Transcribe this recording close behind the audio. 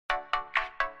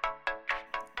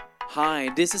Hi,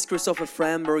 this is Christopher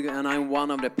Framberg and I'm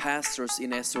one of the pastors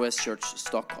in SOS Church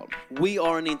Stockholm. We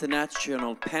are an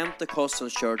international Pentecostal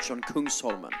church on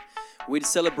Kungsholmen with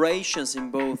celebrations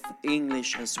in both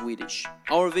English and Swedish.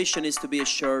 Our vision is to be a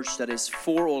church that is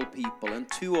for all people and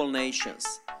to all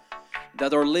nations,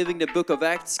 that are living the Book of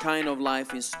Acts kind of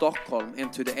life in Stockholm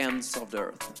and to the ends of the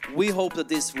earth. We hope that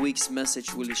this week's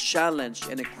message will challenge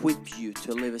and equip you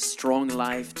to live a strong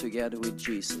life together with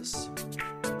Jesus.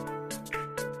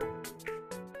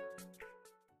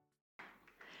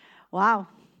 Wow.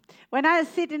 When I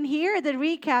sit in here, the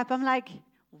recap, I'm like,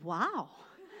 wow,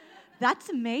 that's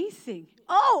amazing.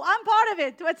 Oh, I'm part of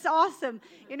it. That's awesome.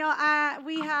 You know,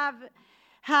 we have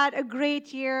had a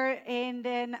great year, and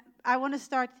then I want to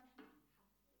start.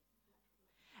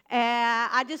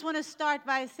 I just want to start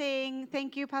by saying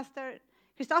thank you, Pastor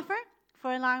Christopher,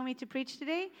 for allowing me to preach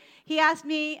today. He asked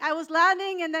me, I was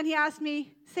landing, and then he asked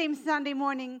me, same Sunday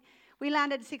morning, we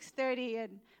landed at 6:30,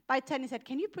 and by 10 he said,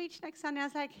 can you preach next Sunday? I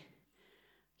was like,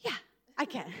 yeah, I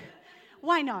can.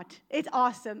 Why not? It's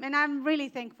awesome, and I'm really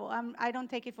thankful. I don't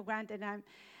take it for granted.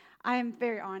 I'm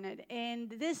very honored, and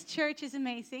this church is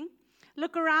amazing.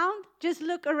 Look around. Just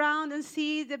look around and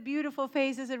see the beautiful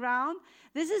faces around.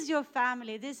 This is your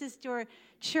family. This is your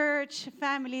church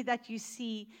family that you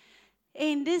see,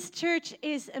 and this church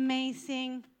is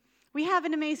amazing. We have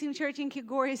an amazing church in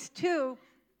Kilgoris too,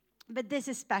 but this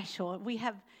is special. We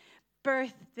have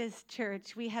birthed this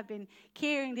church. We have been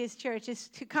carrying this church. It's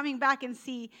to coming back and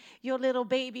see your little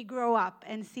baby grow up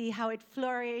and see how it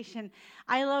flourishes. And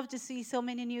I love to see so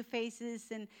many new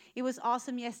faces, and it was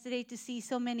awesome yesterday to see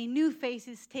so many new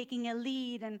faces taking a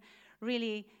lead and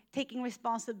really taking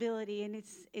responsibility. And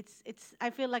it's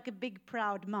I feel like a big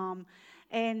proud mom,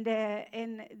 and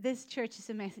this church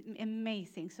is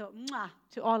amazing. So mwah,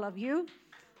 to all of you.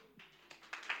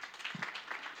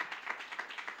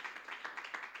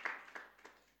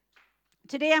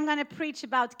 Today I'm going to preach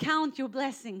about count your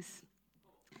blessings.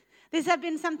 This has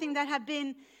been something that have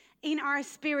been in our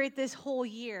spirit this whole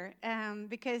year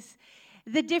because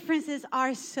the differences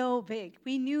are so big.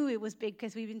 We knew it was big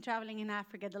because we've been traveling in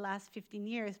Africa the last 15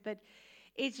 years, but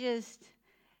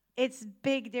it's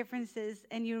big differences,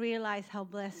 and you realize how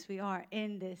blessed we are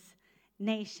in this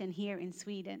nation here in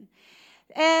Sweden.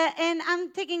 And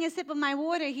I'm taking a sip of my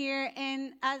water here,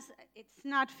 and as it's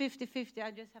not 50-50,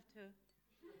 I just have to...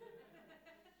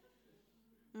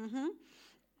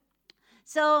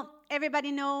 So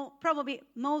everybody know, probably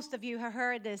most of you have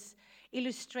heard this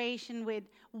illustration with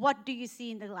what do you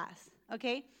see in the glass,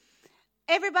 okay?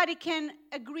 Everybody can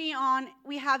agree on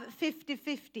we have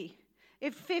 50-50,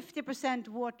 if 50%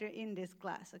 water in this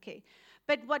glass, okay?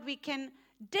 But what we can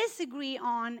disagree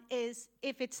on is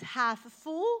if it's half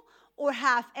full or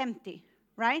half empty,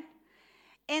 right?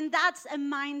 And that's a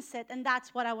mindset, and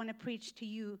that's what I want to preach to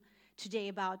you today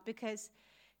about, because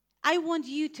I want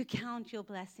you to count your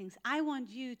blessings. I want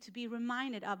you to be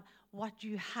reminded of what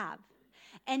you have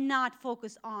and not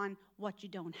focus on what you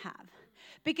don't have.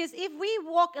 Because if we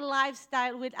walk a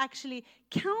lifestyle with actually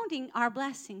counting our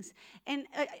blessings and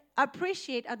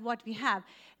appreciate at what we have,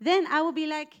 then I will be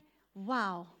like,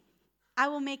 wow, I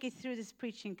will make it through this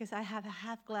preaching because I have a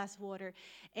half glass water,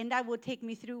 and that will take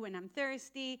me through when I'm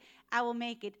thirsty. I will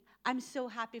make it. I'm so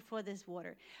happy for this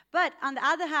water. But on the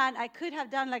other hand, I could have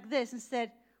done like this and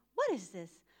said, what is this?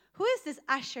 Who is this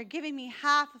usher giving me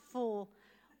half a full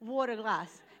water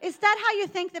glass? Is that how you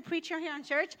think the preacher here in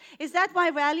church? Is that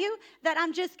my value? That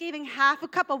I'm just giving half a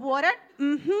cup of water?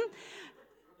 You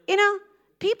know,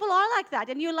 people are like that,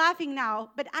 and you're laughing now,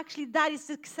 but actually that is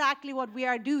exactly what we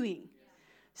are doing.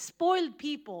 Spoiled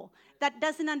people that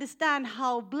doesn't understand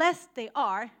how blessed they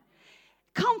are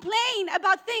complain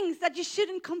about things that you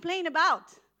shouldn't complain about.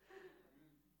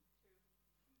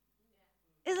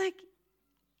 It's like,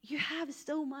 you have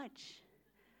so much.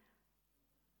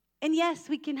 And yes,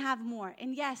 we can have more.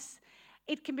 And yes,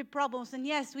 it can be problems. And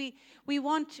yes, we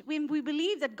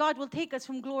believe that God will take us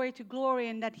from glory to glory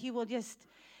and that He will just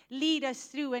lead us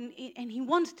through and He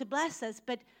wants to bless us.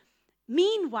 But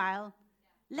meanwhile,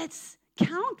 let's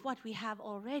count what we have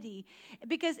already.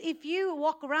 Because if you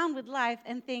walk around with life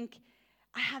and think,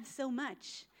 I have so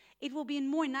much, it will be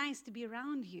more nice to be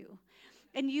around you.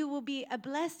 And you will be a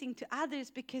blessing to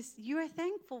others because you are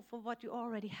thankful for what you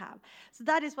already have. So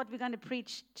that is what we're going to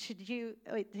preach to you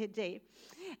today.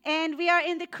 And we are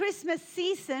in the Christmas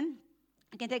season.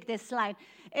 I can take this slide.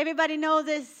 Everybody know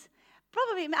this.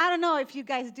 Probably, I don't know if you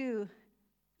guys do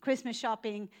Christmas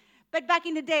shopping, But back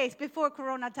in the days, before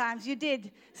Corona times, you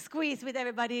did squeeze with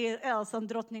everybody else on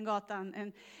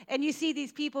Drottninggatan. And you see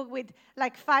these people with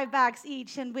like 5 bags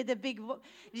each and with the big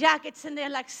jackets, and they're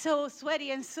like so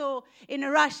sweaty and so in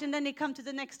a rush. And then they come to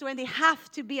the next store and they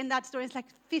have to be in that store. It's like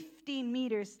 15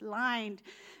 meters lined.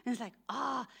 And it's like,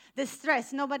 the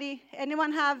stress.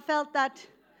 Anyone have felt that?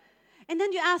 And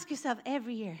then you ask yourself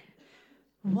every year,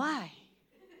 why?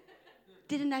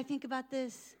 Didn't I think about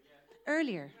this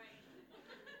earlier?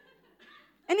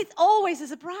 And it's always a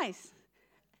surprise.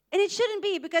 And it shouldn't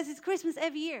be, because it's Christmas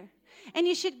every year. And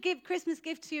you should give Christmas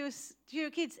gifts to your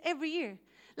kids every year.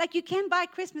 Like you can buy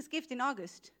Christmas gift in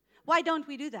August. Why don't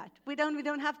we do that? We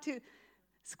don't have to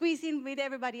squeeze in with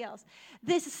everybody else.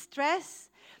 This stress,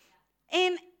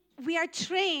 and we are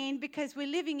trained because we're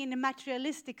living in a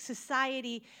materialistic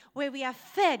society where we are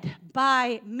fed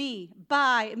by me.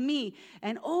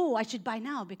 And I should buy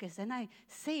now because then I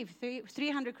save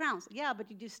 300 crowns. Yeah,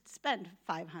 but you just spend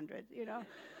 500,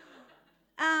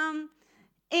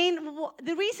 And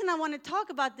the reason I want to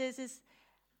talk about this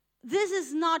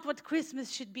is not what Christmas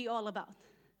should be all about.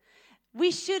 We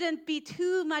shouldn't be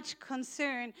too much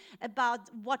concerned about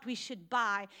what we should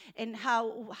buy and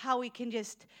how we can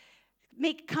just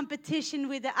make competition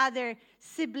with the other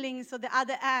siblings or the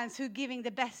other aunts who are giving the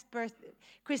best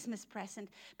Christmas present.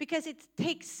 Because it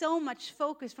takes so much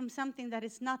focus from something that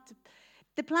is not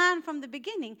the plan from the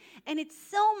beginning. And it's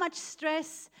so much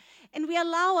stress, and we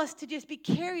allow us to just be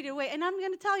carried away. And I'm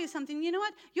going to tell you something. You know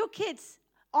what? Your kids,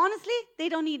 honestly, they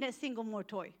don't need a single more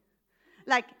toy.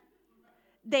 Like,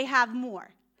 they have more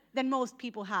than most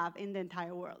people have in the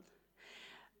entire world.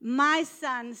 My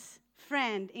son's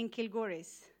friend in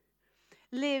Kilgoris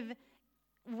live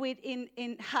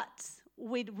in huts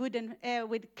with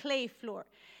with clay floor,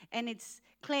 and it's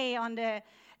clay on the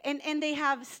and they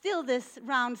have still this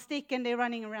round stick, and they're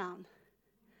running around,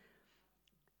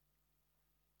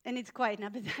 and it's quiet now.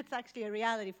 But that's actually a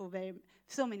reality for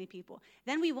so many people.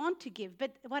 Then we want to give,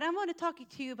 but what I want to talk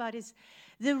to you about is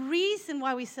the reason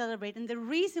why we celebrate and the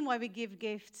reason why we give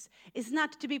gifts is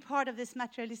not to be part of this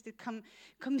materialistic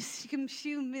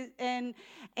consume and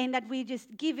that we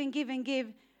just give and give and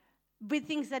give with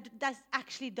things that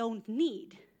actually don't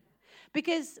need.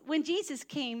 Because when Jesus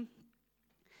came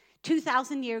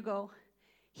 2,000 years ago,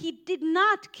 he did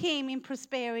not came in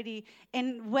prosperity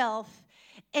and wealth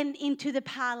and into the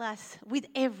palace with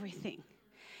everything.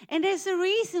 And there's a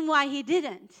reason why he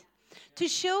didn't. To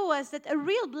show us that a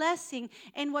real blessing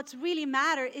and what's really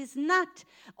matter is not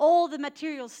all the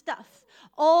material stuff,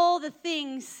 all the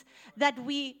things that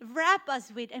we wrap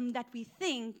us with and that we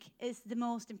think is the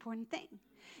most important thing.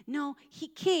 No, he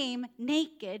came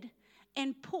naked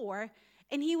and poor,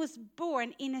 and he was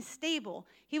born in a stable.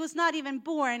 He was not even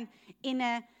born in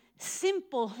a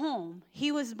simple home.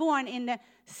 He was born in a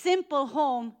simple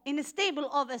home, in a stable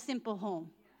of a simple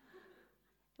home.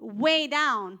 Way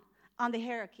down on the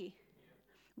hierarchy.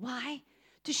 Why?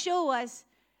 To show us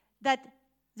that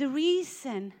the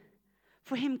reason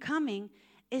for him coming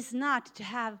is not to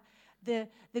have the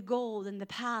gold and the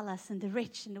palace and the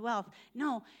rich and the wealth.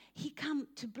 No, he come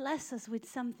to bless us with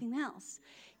something else.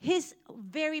 His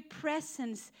very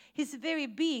presence, his very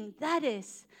being, that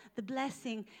is the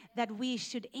blessing that we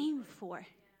should aim for.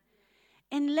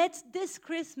 And let this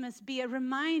Christmas be a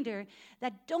reminder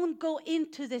that don't go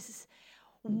into this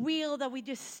wheel that we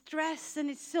just stress, and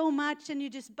it's so much, and you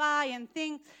just buy and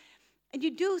think, and you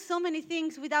do so many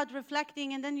things without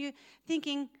reflecting, and then you're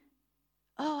thinking,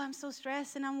 I'm so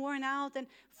stressed and I'm worn out, and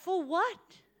for what?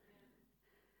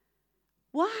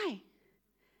 Why?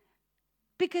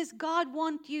 Because God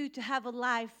wants you to have a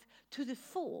life to the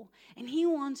full, and he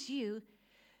wants you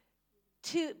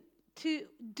to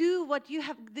do what you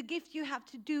have, the gift you have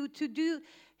to do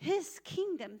his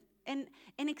kingdom and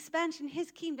expansion,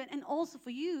 his kingdom, and also for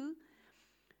you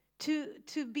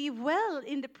to be well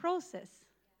in the process.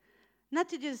 Not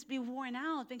to just be worn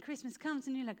out when Christmas comes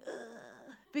and you're like, ugh,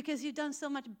 because you've done so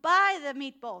much. Buy the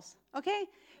meatballs, okay?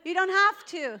 You don't have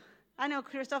to. I know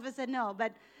Christopher said no,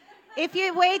 but if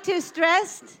you're way too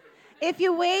stressed,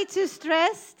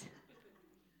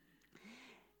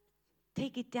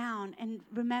 take it down and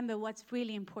remember what's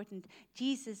really important.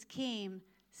 Jesus came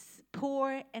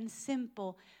poor and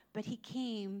simple, but he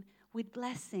came with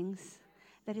blessings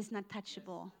that is not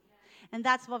touchable. And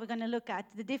that's what we're going to look at,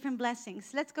 the different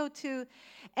blessings. Let's go to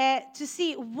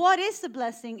see what is the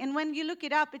blessing. And when you look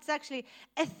it up, it's actually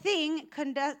a thing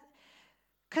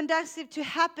conducive to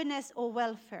happiness or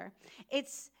welfare.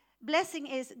 Blessing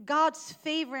is God's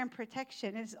favor and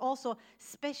protection. It's also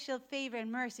special favor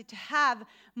and mercy to have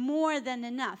more than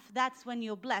enough. That's when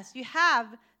you're blessed. You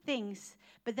have things,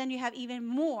 but then you have even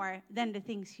more than the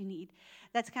things you need.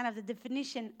 That's kind of the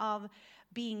definition of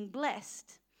being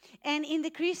blessed. And in the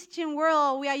Christian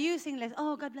world, we are using this,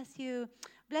 oh, God bless you,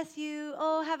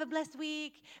 oh, have a blessed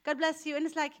week, God bless you. And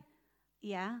it's like,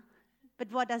 yeah,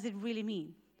 but what does it really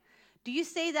mean? Do you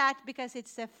say that because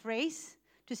it's a phrase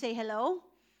to say hello?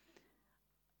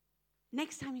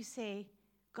 Next time you say,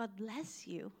 God bless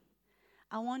you,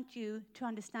 I want you to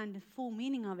understand the full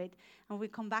meaning of it. And we'll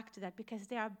come back to that because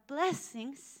there are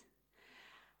blessings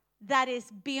that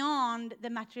is beyond the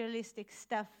materialistic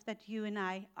stuff that you and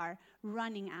I are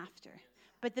running after.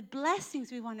 But the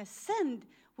blessings we want to send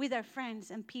with our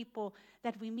friends and people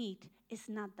that we meet is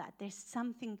not that. There's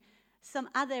some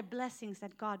other blessings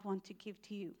that God wants to give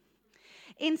to you.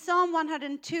 In Psalm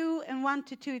 102 and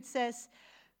 1-2 it says,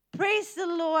 praise the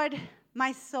Lord,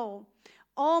 my soul.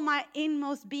 All my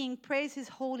inmost being, praise his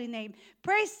holy name.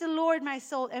 Praise the Lord, my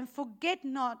soul, and forget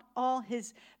not all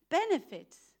his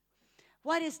benefits.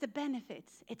 What is the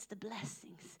benefits? It's the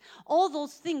blessings. All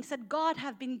those things that God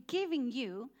have been giving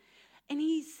you. And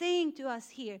he's saying to us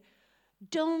here,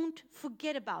 don't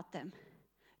forget about them.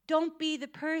 Don't be the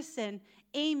person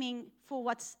aiming for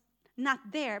what's not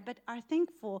there, but are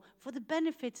thankful for the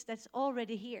benefits that's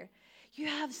already here. You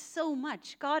have so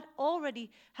much. God already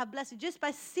have blessed you. Just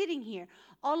by sitting here,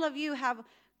 all of you have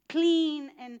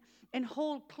clean and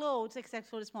whole clothes, except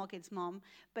for the small kids' mom.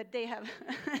 But they have...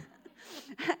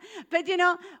 But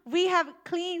we have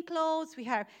clean clothes. We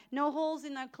have no holes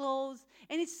in our clothes.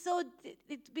 And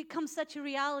it becomes such a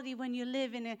reality when you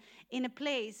live in a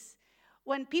place.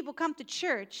 When people come to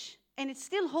church and it's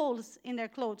still holes in their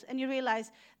clothes. And you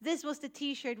realize this was the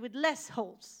t-shirt with less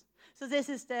holes. So this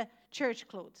is the church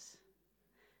clothes.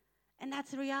 And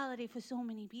that's a reality for so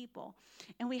many people.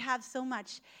 And we have so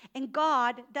much. And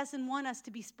God doesn't want us to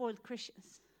be spoiled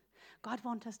Christians. God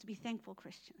wants us to be thankful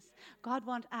Christians. God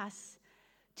wants us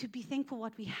to be thankful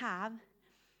what we have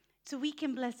so we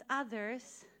can bless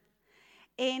others.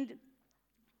 And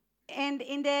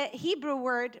in the Hebrew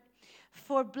word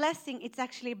for blessing, it's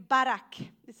actually barak.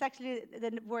 It's actually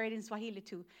the word in Swahili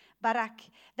too, barak.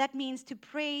 That means to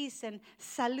praise and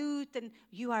salute, and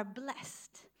you are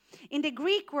blessed. In the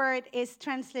Greek word is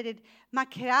translated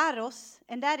makarios,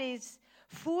 and that is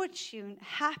fortune,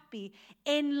 happy,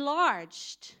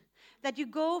 enlarged. That you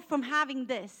go from having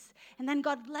this, and then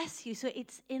God bless you, so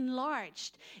it's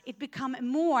enlarged. It become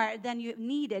more than you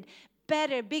needed,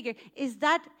 better, bigger. Is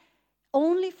that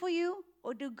only for you,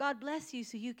 or do God bless you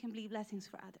so you can be blessings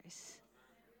for others?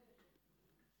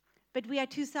 But we are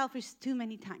too selfish too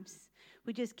many times.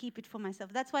 We just keep it for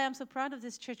myself. That's why I'm so proud of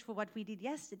this church for what we did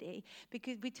yesterday,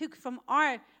 because we took from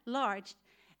our large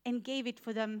and gave it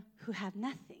for them who have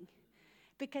nothing.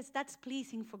 Because that's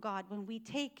pleasing for God when we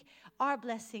take our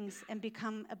blessings and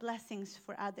become a blessings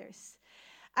for others.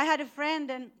 I had a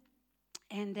friend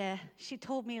and she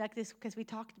told me like this, because we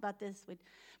talked about this with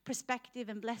perspective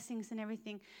and blessings and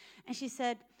everything. And she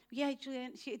said, yeah,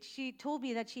 Julian, she told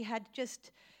me that she had just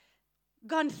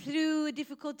gone through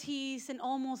difficulties and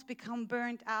almost become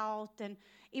burnt out. And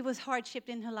it was hardship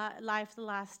in her life the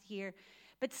last year.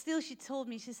 But still she told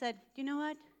me, she said, you know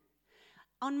what?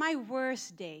 On my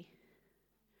worst day,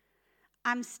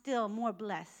 I'm still more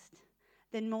blessed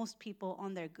than most people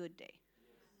on their good day.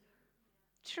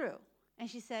 True. And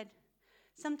she said,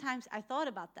 sometimes I thought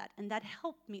about that, and that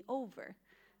helped me over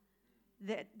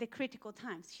the critical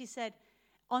times. She said,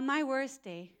 on my worst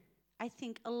day, I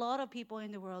think a lot of people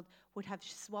in the world would have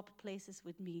swapped places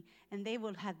with me, and they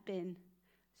would have been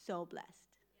so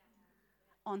blessed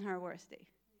on her worst day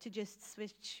to just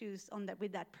switch shoes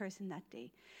with that person that day.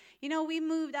 We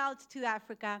moved out to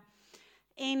Africa.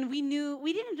 And we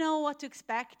didn't know what to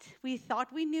expect. We thought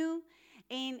we knew.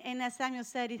 And as Samuel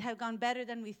said, it had gone better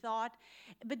than we thought.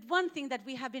 But one thing that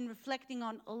we have been reflecting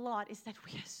on a lot is that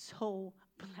we are so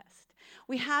blessed.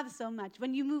 We have so much.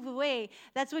 When you move away,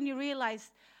 that's when you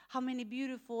realize how many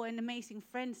beautiful and amazing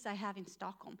friends I have in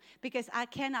Stockholm. Because I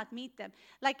cannot meet them.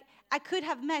 Like, I could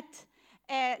have met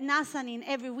Nazanin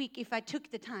every week if I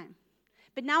took the time.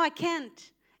 But now I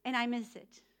can't, and I miss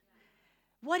it.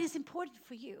 What is important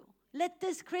for you? Let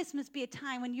this Christmas be a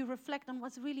time when you reflect on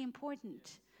what's really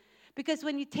important. Because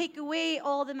when you take away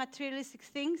all the materialistic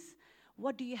things,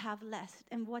 what do you have left?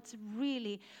 And what's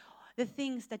really the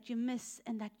things that you miss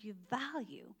and that you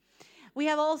value? We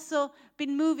have also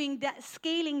been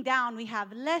scaling down. We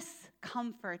have less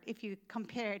comfort if you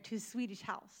compare it to a Swedish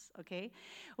house, okay?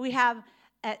 We have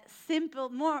a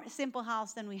more simple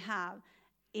house than we have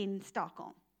in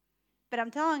Stockholm. But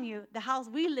I'm telling you, the house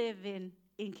we live in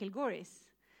Kilgoris,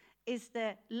 is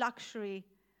the luxury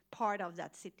part of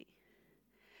that city.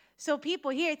 So people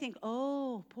here think,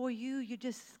 oh, poor you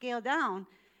just scale down.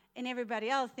 And everybody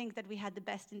else thinks that we had the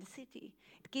best in the city.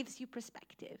 It gives you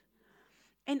perspective.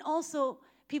 And also,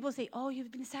 people say, oh,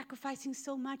 you've been sacrificing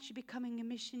so much. You're becoming a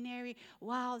missionary.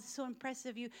 Wow, it's so impressive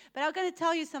of you. But I'm going to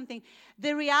tell you something.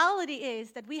 The reality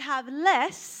is that we have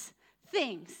less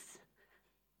things.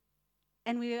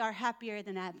 And we are happier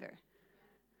than ever.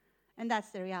 And that's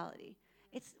the reality.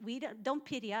 We don't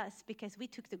pity us because we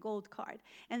took the gold card.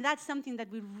 And that's something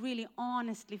that we really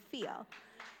honestly feel.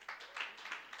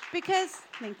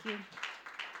 Thank you.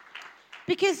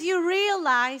 Because you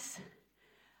realize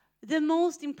the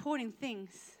most important things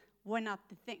were not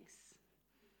the things.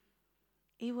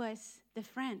 It was the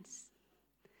friends.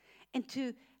 And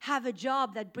to have a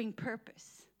job that brings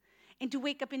purpose. And to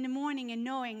wake up in the morning and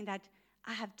knowing that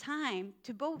I have time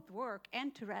to both work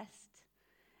and to rest.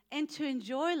 And to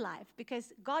enjoy life.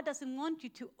 Because God doesn't want you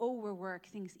to overwork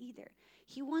things either.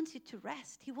 He wants you to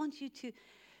rest. He wants you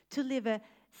to live a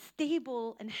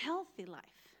stable and healthy life.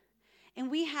 And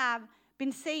we have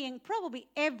been saying probably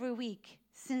every week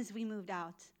since we moved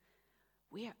out,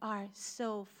 we are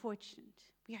so fortunate.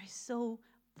 We are so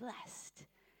blessed.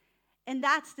 And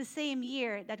that's the same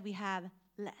year that we have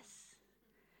less.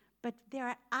 But there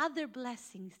are other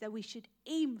blessings that we should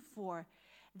aim for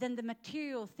than the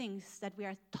material things that we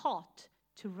are taught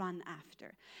to run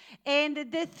after. And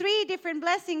the 3 different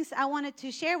blessings I wanted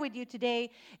to share with you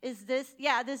today is this.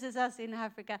 Yeah, this is us in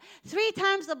Africa. 3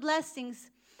 times the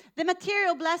blessings, the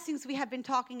material blessings we have been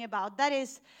talking about. That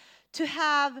is to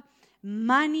have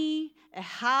money, a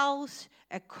house,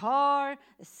 a car,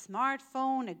 a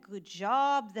smartphone, a good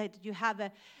job, that you have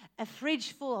a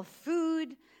fridge full of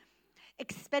food,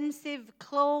 expensive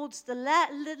clothes, the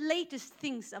latest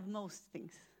things of most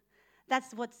things.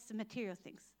 That's what's the material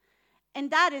things. And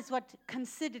that is what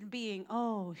considered being,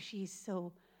 oh, she's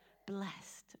so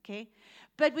blessed, okay?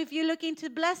 But if you look into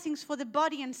blessings for the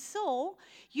body and soul,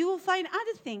 you will find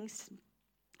other things.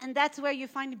 And that's where you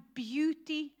find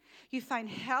beauty, you find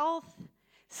health,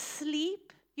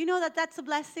 sleep. You know that that's a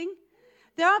blessing?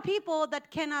 There are people that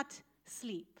cannot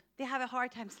sleep. They have a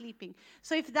hard time sleeping.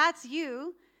 So if that's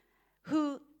you,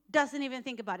 who doesn't even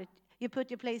think about it, you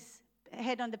put your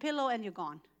head on the pillow and you're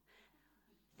gone.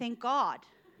 Thank God.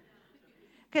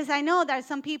 Because I know there are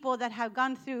some people that have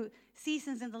gone through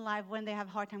seasons in their life when they have a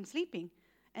hard time sleeping.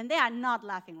 And they are not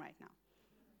laughing right now.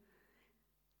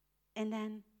 And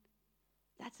then,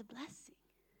 that's a blessing.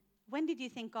 When did you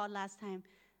thank God last time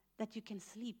that you can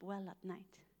sleep well at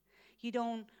night? You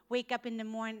don't wake up in the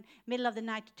morning, middle of the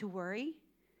night to worry.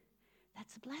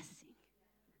 That's a blessing.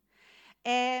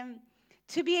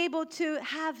 To be able to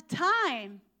have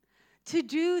time to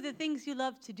do the things you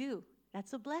love to do.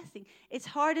 That's a blessing. It's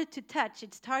harder to touch.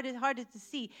 It's harder to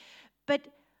see. But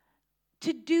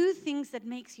to do things that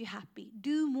makes you happy.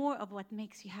 Do more of what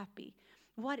makes you happy.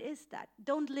 What is that?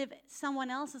 Don't live someone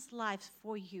else's life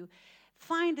for you.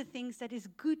 Find the things that is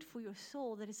good for your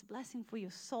soul, that is a blessing for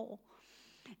your soul.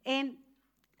 And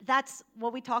that's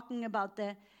what we're talking about,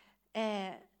 the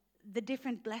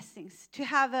different blessings. To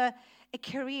have a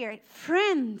career.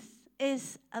 Friends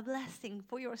is a blessing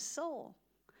for your soul.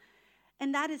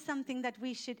 And that is something that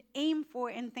we should aim for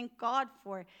and thank God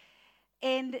for.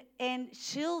 And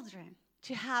children,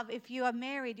 to have, if you are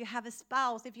married, you have a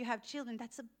spouse, if you have children,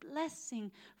 that's a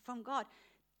blessing from God.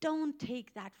 Don't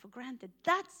take that for granted.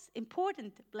 That's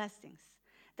important blessings.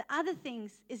 The other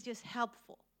things is just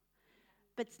helpful,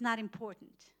 but it's not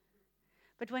important.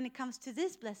 But when it comes to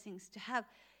these blessings, to have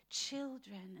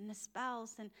children and a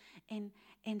spouse and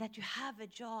that you have a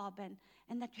job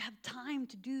and that you have time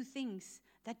to do things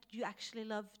that you actually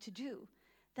love to do.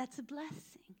 That's a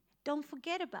blessing. Don't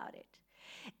forget about it.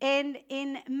 And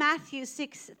in Matthew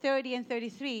 6:30 and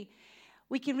 33,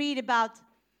 we can read about,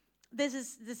 this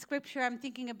is the scripture I'm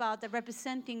thinking about, that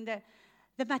representing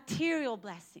the material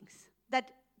blessings.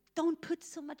 That don't put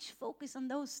so much focus on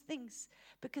those things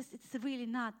because it's really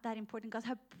not that important. God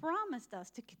has promised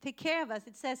us to take care of us.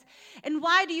 It says, and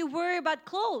why do you worry about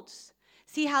clothes?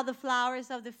 See how the flowers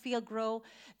of the field grow.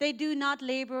 They do not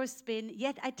labor or spin.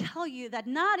 Yet I tell you that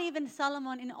not even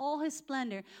Solomon in all his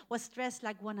splendor was dressed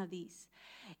like one of these.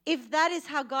 If that is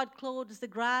how God clothes the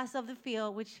grass of the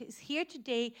field, which is here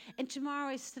today and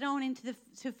tomorrow is thrown into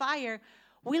the fire,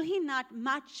 will he not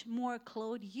much more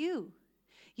clothe you?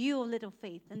 You of little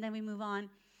faith. And then we move on. It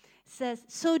says,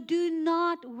 so do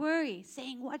not worry,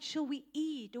 saying, what shall we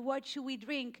eat? Or what shall we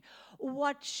drink? Or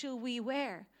what shall we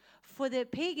wear? For the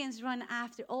pagans run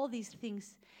after all these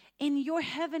things. And your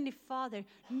heavenly Father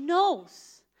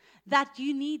knows that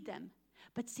you need them.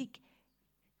 But seek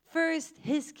first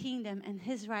his kingdom and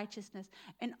his righteousness,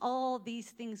 and all these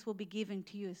things will be given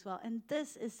to you as well. And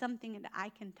this is something that I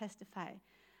can testify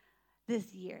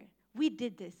this year. We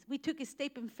did this. We took a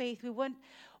step in faith. We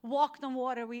walked on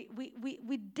water. We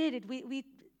did it. We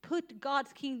put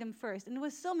God's kingdom first. And there were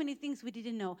so many things we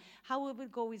didn't know. How we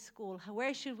would go with school.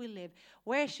 Where should we live?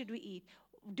 Where should we eat?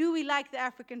 Do we like the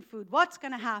African food? What's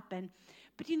going to happen?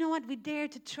 But you know what? We dare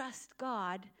to trust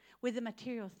God with the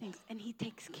material things, and he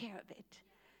takes care of it.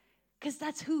 Because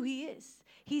that's who he is.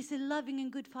 He's a loving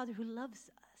and good Father who loves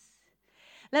us.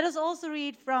 Let us also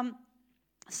read from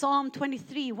Psalm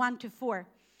 23, 1-4.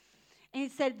 And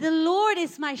it said, the Lord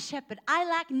is my shepherd. I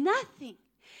lack nothing.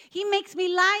 He makes me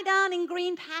lie down in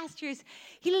green pastures.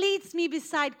 He leads me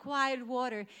beside quiet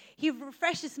water. He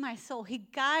refreshes my soul. He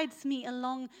guides me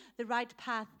along the right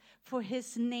path for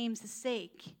his name's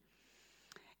sake.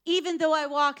 Even though I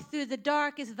walk through the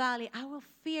darkest valley, I will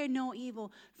fear no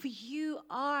evil, for you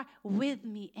are with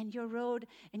me, and your rod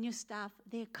and your staff,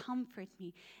 they comfort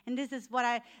me. And this is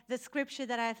the scripture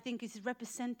that I think is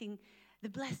representing the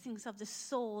blessings of the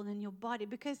soul and your body,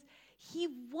 because he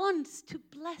wants to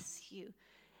bless you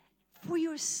for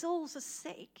your soul's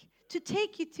sake, to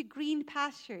take you to green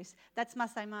pastures. That's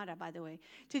Masai Mara, by the way.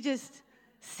 To just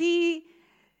see,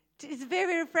 it's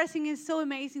very refreshing and so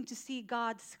amazing to see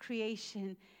God's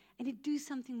creation and it do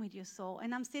something with your soul.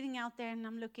 And I'm sitting out there and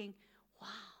I'm looking, wow,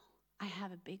 I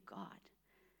have a big God.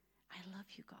 I love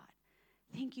you, God.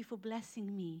 Thank you for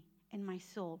blessing me and my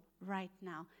soul right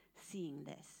now, seeing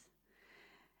this.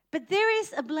 But there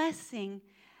is a blessing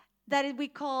that we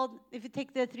call, if you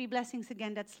take the 3 blessings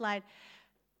again, that slide,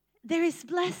 there is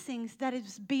blessings that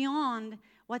is beyond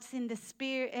what's in the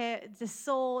spirit, the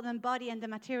soul and body and the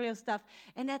material stuff,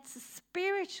 and that's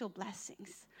spiritual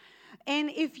blessings.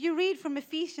 And if you read from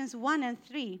Ephesians 1 and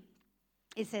 3,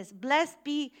 it says, blessed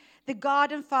be the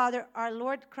God and Father, our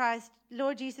Lord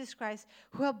Jesus Christ,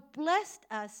 who have blessed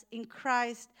us in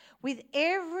Christ with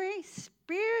every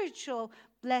spiritual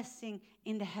blessing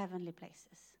in the heavenly places.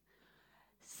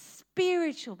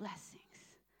 Spiritual blessings.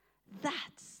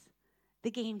 That's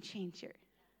the game changer.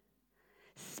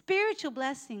 Spiritual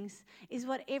blessings is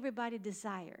what everybody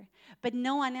desires, but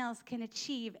no one else can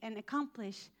achieve and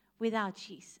accomplish without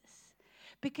Jesus.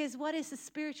 Because what is a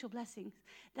spiritual blessing?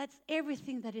 That's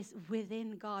everything that is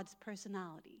within God's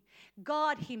personality.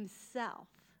 God himself.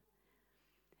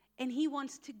 And he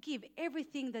wants to give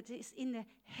everything that is in the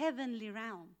heavenly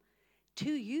realm to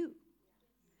you.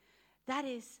 That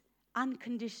is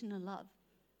unconditional love.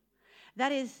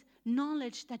 That is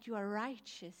knowledge that you are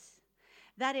righteous.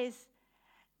 That is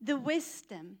the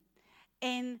wisdom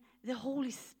and the Holy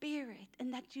Spirit.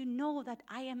 And that you know that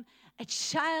I am a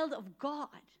child of God.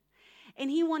 And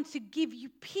he wants to give you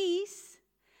peace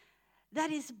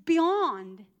that is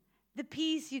beyond the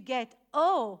peace you get.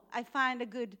 Oh, I find a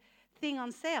good thing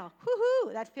on sale.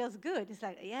 Woohoo, that feels good. It's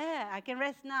like, yeah, I can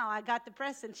rest now. I got the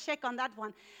present. Check on that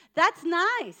one. That's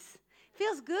nice.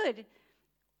 Feels good.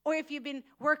 Or if you've been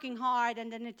working hard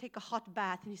and then you take a hot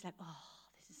bath and it's like, oh,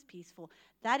 this is peaceful.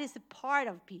 That is a part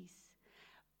of peace.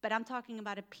 But I'm talking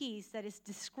about a peace that is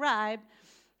described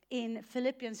in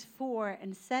Philippians 4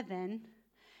 and 7.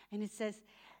 And it says,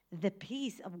 the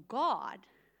peace of God,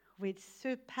 which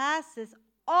surpasses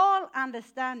all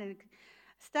understanding,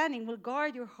 will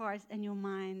guard your hearts and your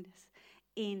minds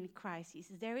in Christ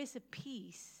Jesus. There is a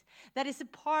peace that is a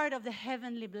part of the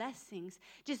heavenly blessings.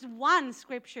 Just one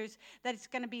scriptures that is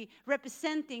going to be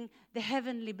representing the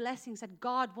heavenly blessings that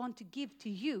God wants to give to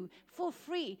you for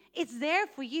free. It's there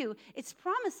for you. It's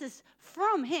promises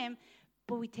from him,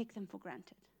 but we take them for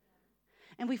granted.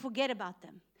 And we forget about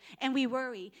them. And we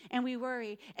worry, and we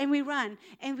worry, and we run.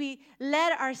 And we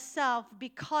let ourselves be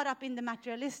caught up in the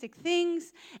materialistic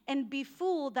things and be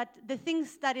fooled that the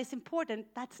things that is important,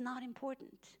 that's not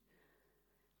important.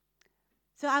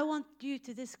 So I want you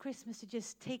to this Christmas to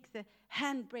just take the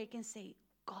handbrake and say,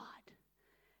 God,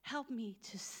 help me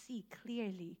to see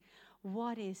clearly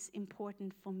what is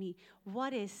important for me.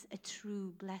 What is a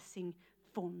true blessing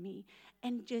for me?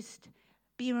 And just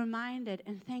be reminded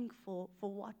and thankful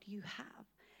for what you have.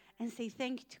 And say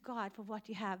thank you to God for what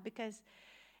you have. Because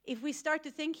if we start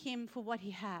to thank him for what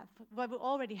he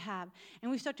already have, and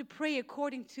we start to pray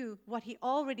according to what he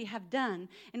already have done,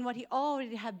 and what he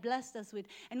already have blessed us with,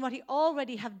 and what he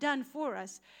already have done for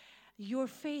us, your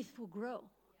faith will grow.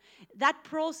 That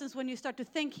process, when you start to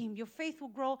thank him, your faith will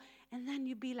grow, and then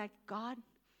you'll be like, God,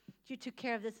 you took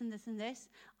care of this and this and this.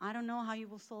 I don't know how you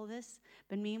will solve this,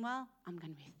 but meanwhile, I'm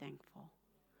going to be thankful.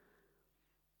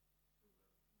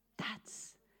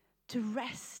 That's to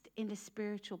rest in the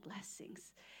spiritual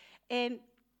blessings. And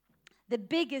the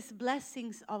biggest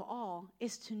blessings of all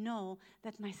is to know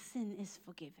that my sin is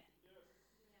forgiven.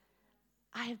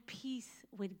 I have peace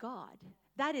with God.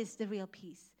 That is the real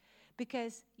peace.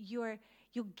 Because your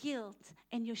guilt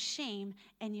and your shame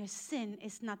and your sin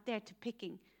is not there to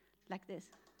picking like this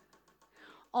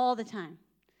all the time.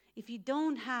 If you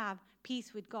don't have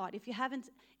peace with God, if you haven't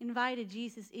invited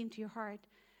Jesus into your heart,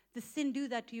 the sin do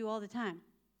that to you all the time.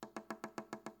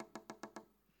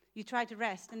 You try to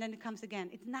rest, and then it comes again.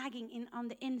 It's nagging in on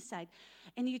the inside.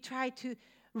 And you try to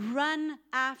run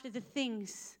after the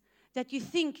things that you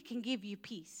think can give you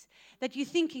peace, that you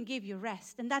think can give you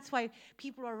rest. And that's why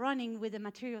people are running with the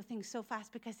material things so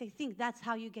fast, because they think that's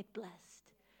how you get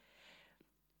blessed.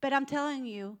 But I'm telling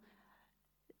you,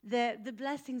 the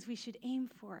blessings we should aim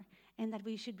for and that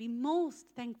we should be most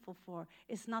thankful for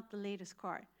is not the latest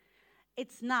car.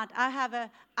 It's not. I have an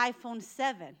iPhone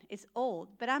 7. It's old,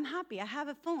 but I'm happy. I have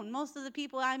a phone. Most of the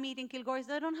people I meet in Kilgore,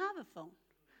 they don't have a phone.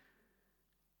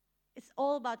 It's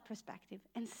all about perspective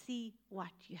and see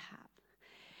what you have.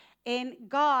 And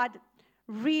God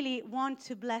really wants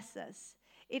to bless us.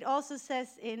 It also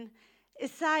says in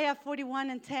Isaiah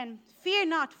 41:10, "Fear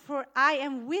not, for I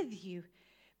am with you.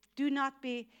 Do not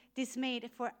be dismayed,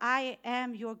 for I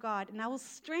am your God, and I will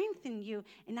strengthen you,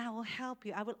 and I will help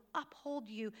you. I will uphold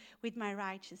you with my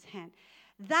righteous hand."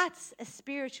 That's a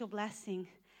spiritual blessing,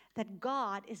 that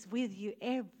God is with you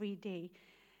every day.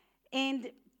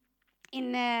 And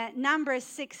in Numbers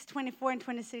 6:24 and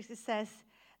 26, it says,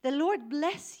 "The Lord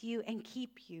bless you and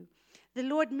keep you. The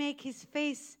Lord make his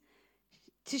face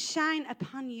to shine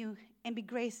upon you and be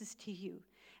gracious to you."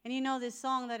 And you know this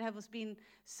song that has been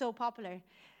so popular.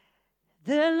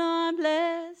 "The Lord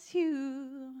bless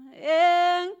you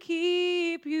and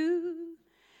keep you.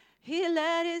 He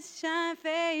let his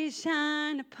face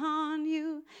shine upon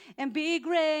you and be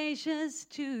gracious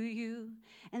to you."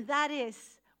 And that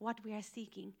is what we are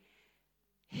seeking.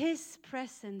 His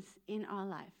presence in our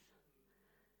life.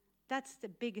 That's the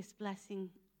biggest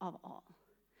blessing of all.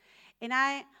 And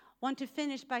I want to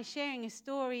finish by sharing a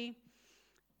story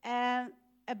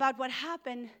about what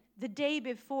happened the day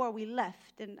before we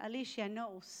left, and Alicia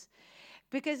knows,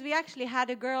 because we actually had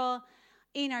a girl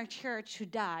in our church who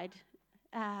died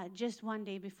just one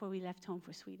day before we left home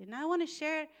for Sweden. And I want to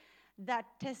share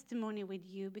that testimony with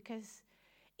you because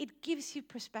it gives you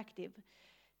perspective.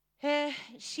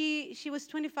 She was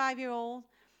 25-year-old.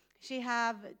 She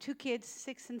have 2 kids,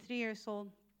 6 and 3 years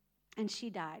old, and she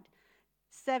died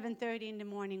 7:30 in the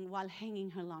morning while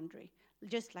hanging her laundry.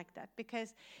 Just like that,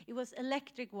 because it was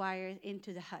electric wires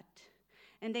into the hut.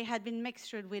 And they had been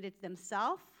mixtured with it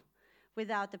themselves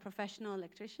without the professional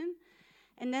electrician.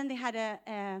 And then they had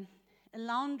a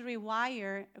laundry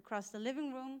wire across the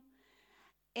living room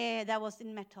that was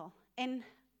in metal. And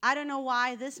I don't know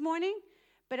why this morning,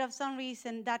 but of some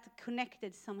reason that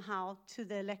connected somehow to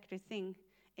the electric thing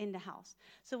in the house.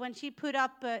 So when she put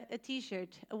up a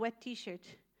wet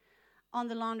t-shirt on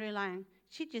the laundry line,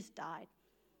 she just died.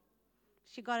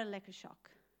 She got an electric shock.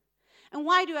 And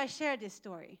why do I share this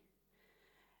story?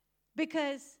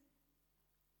 Because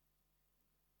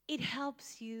it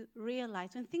helps you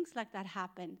realize when things like that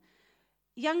happen,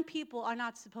 young people are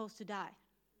not supposed to die.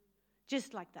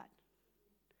 Just like that.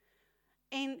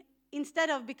 And instead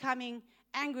of becoming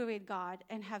angry with God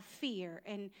and have fear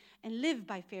and live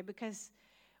by fear, because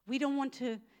we don't want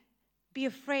to be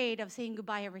afraid of saying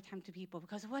goodbye every time to people,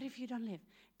 because what if you don't live?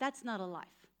 That's not a life.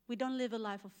 We don't live a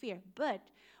life of fear. But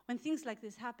when things like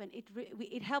this happen,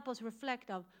 it helps us reflect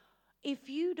of, if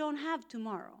you don't have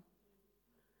tomorrow,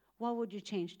 what would you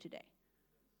change today?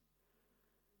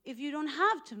 If you don't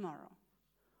have tomorrow,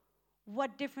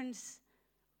 what difference,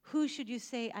 who should you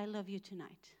say, "I love you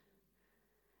tonight"?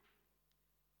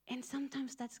 And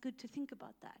sometimes that's good to think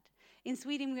about that. In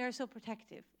Sweden, we are so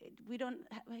protective. We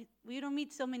don't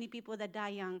meet so many people that die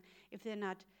young if they're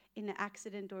not in an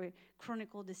accident or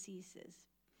chronic diseases.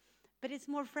 But it's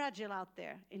more fragile out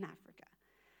there in Africa.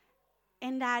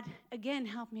 And that, again,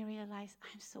 helped me realize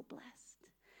I'm so blessed.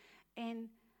 And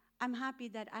I'm happy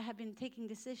that I have been taking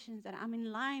decisions that I'm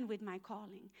in line with my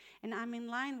calling. And I'm in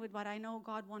line with what I know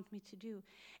God wants me to do.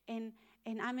 And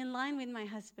I'm in line with my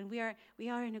husband. We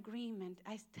are in agreement.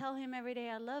 I tell him every day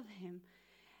I love him.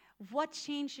 What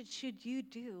change should you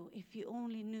do if you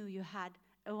only knew you had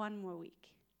one more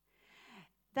week?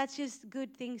 That's just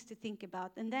good things to think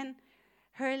about. And then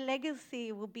her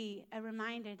legacy will be a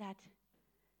reminder that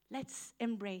let's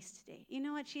embrace today. You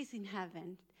know what? She's in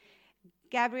heaven.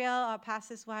 Gabrielle, our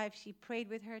pastor's wife, she prayed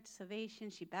with her to salvation.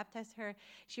 She baptized her.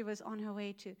 She was on her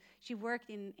way to, she worked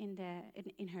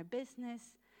in her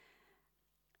business.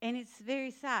 And it's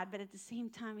very sad, but at the same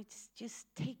time, it's just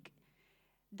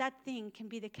that thing can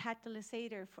be the catalyst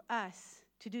for us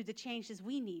to do the changes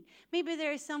we need. Maybe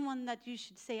there is someone that you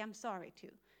should say I'm sorry to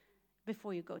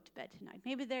before you go to bed tonight.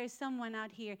 Maybe there is someone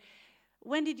out here.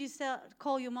 When did you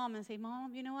call your mom and say,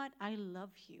 Mom, you know what? I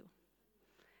love you.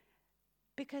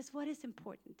 Because what is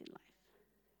important in life?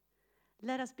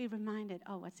 Let us be reminded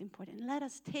of what's important. Let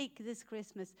us take this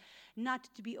Christmas not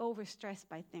to be overstressed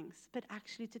by things, but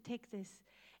actually to take this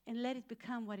and let it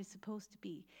become what it's supposed to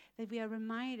be. That we are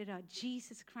reminded of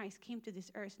Jesus Christ came to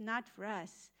this earth not for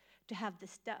us to have the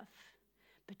stuff,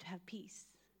 but to have peace.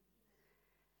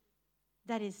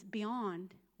 That is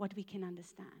beyond what we can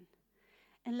understand.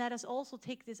 And let us also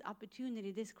take this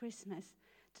opportunity this Christmas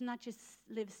to not just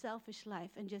live selfish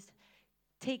life and just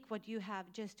take what you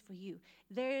have just for you.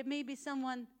 There may be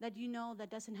someone that you know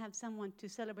that doesn't have someone to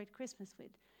celebrate Christmas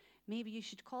with. Maybe you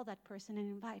should call that person and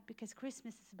invite, because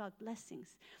Christmas is about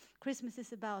blessings. Christmas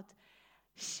is about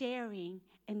sharing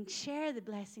and share the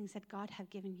blessings that God have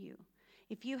given you.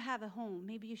 If you have a home,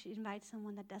 maybe you should invite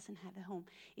someone that doesn't have a home.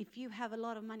 If you have a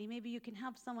lot of money, maybe you can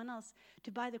help someone else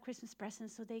to buy the Christmas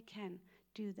presents so they can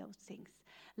do those things.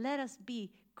 Let us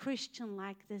be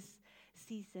Christian-like this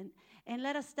season. And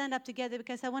let us stand up together,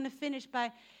 because I want to finish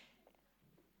by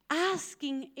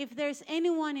asking if there's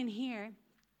anyone in here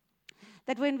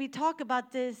that when we talk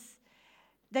about this,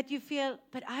 that you feel,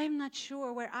 but I'm not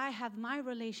sure where I have my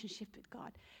relationship with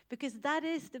God. Because that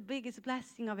is the biggest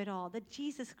blessing of it all, that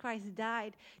Jesus Christ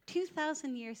died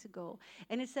 2,000 years ago.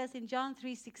 And it says in John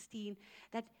 3:16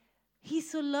 that he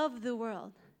so loved the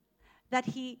world that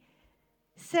he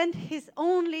sent his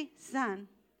only Son,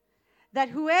 that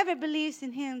whoever believes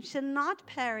in him shall not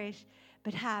perish,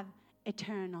 but have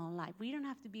eternal life. We don't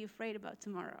have to be afraid about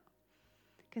tomorrow,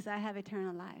 because I have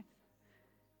eternal life.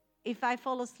 If I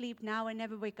fall asleep now and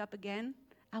never wake up again,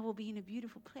 I will be in a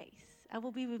beautiful place. I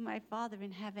will be with my Father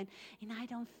in heaven, and I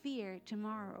don't fear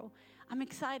tomorrow. I'm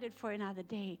excited for another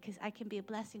day, because I can be a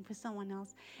blessing for someone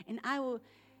else. And I will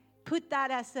put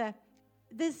that as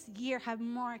this year have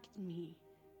marked me.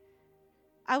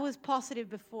 I was positive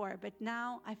before, but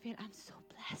now I feel I'm so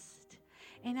blessed.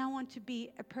 And I want to be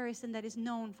a person that is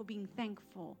known for being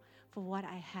thankful for what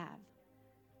I have.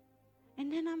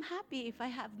 And then I'm happy if I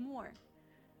have more.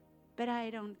 But I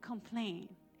don't complain,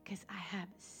 because I have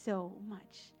so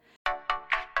much.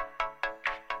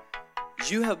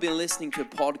 You have been listening to a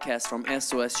podcast from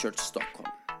SOS Church Stockholm.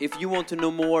 If you want to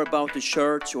know more about the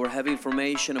church or have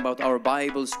information about our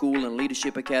Bible school and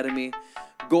leadership academy,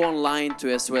 go online to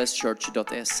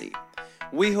soschurch.se.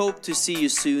 We hope to see you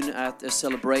soon at a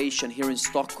celebration here in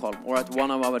Stockholm or at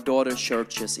one of our daughter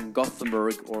churches in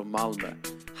Gothenburg or Malmö.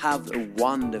 Have a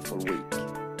wonderful week.